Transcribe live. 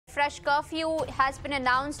fresh curfew has been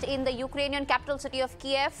announced in the Ukrainian capital city of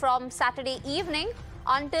Kyiv from Saturday evening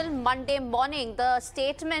until Monday morning. The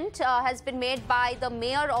statement has been made by the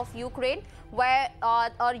mayor of Ukraine, where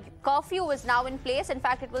a curfew is now in place. In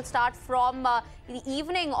fact, it will start from the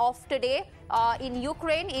evening of today in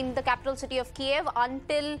Ukraine, in the capital city of Kyiv,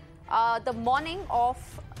 until the morning of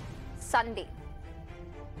Sunday.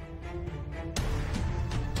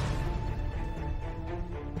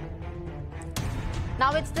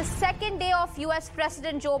 Now, it's the second day of U.S.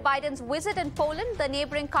 President Joe Biden's visit in Poland, the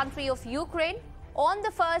neighboring country of Ukraine. On the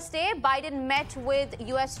first day, Biden met with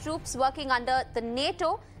U.S. troops working under the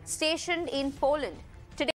NATO stationed in Poland.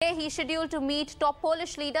 Today, he's scheduled to meet top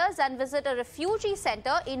Polish leaders and visit a refugee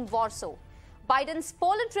center in Warsaw. Biden's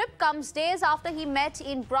Poland trip comes days after he met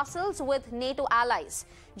in Brussels with NATO allies,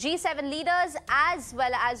 G7 leaders as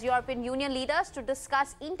well as European Union leaders to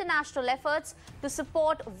discuss international efforts to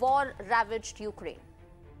support war-ravaged Ukraine.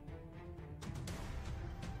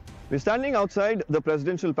 We're standing outside the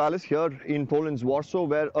presidential palace here in Poland's Warsaw,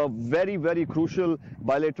 where a very, very crucial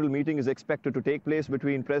bilateral meeting is expected to take place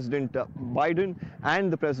between President Biden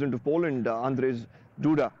and the President of Poland, Andrzej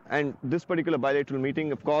Duda. And this particular bilateral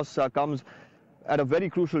meeting, of course, comes at a very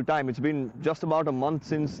crucial time. It's been just about a month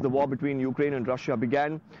since the war between Ukraine and Russia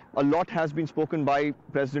began. A lot has been spoken by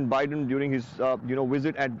President Biden during his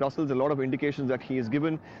visit at Brussels. A lot of indications that he has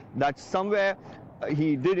given that somewhere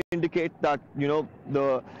he did indicate that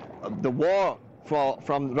the war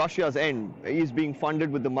from Russia's end is being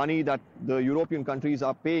funded with the money that the European countries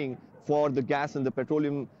are paying for the gas and the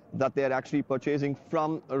petroleum that they're actually purchasing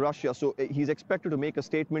from Russia. So he's expected to make a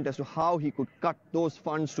statement as to how he could cut those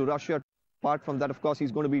funds to Russia. Apart from that, of course,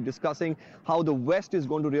 he's going to be discussing how the West is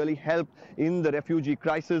going to really help in the refugee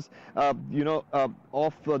crisis, of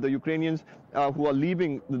the Ukrainians who are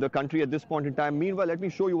leaving the country at this point in time. Meanwhile, let me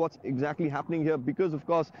show you what's exactly happening here, because, of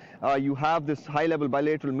course, you have this high-level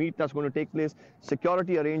bilateral meet that's going to take place.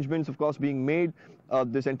 Security arrangements, of course, being made.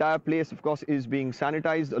 This entire place, of course, is being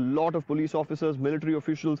sanitized. A lot of police officers, military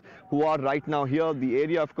officials who are right now here. The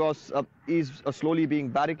area, of course, is slowly being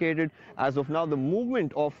barricaded. As of now, the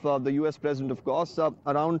movement of the U.S. president, of course,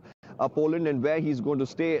 around Poland and where he's going to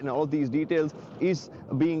stay and all these details is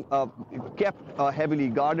being kept heavily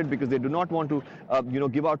guarded, because they do not want to,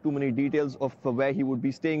 give out too many details of where he would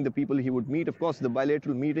be staying, the people he would meet. Of course, the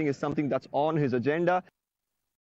bilateral meeting is something that's on his agenda.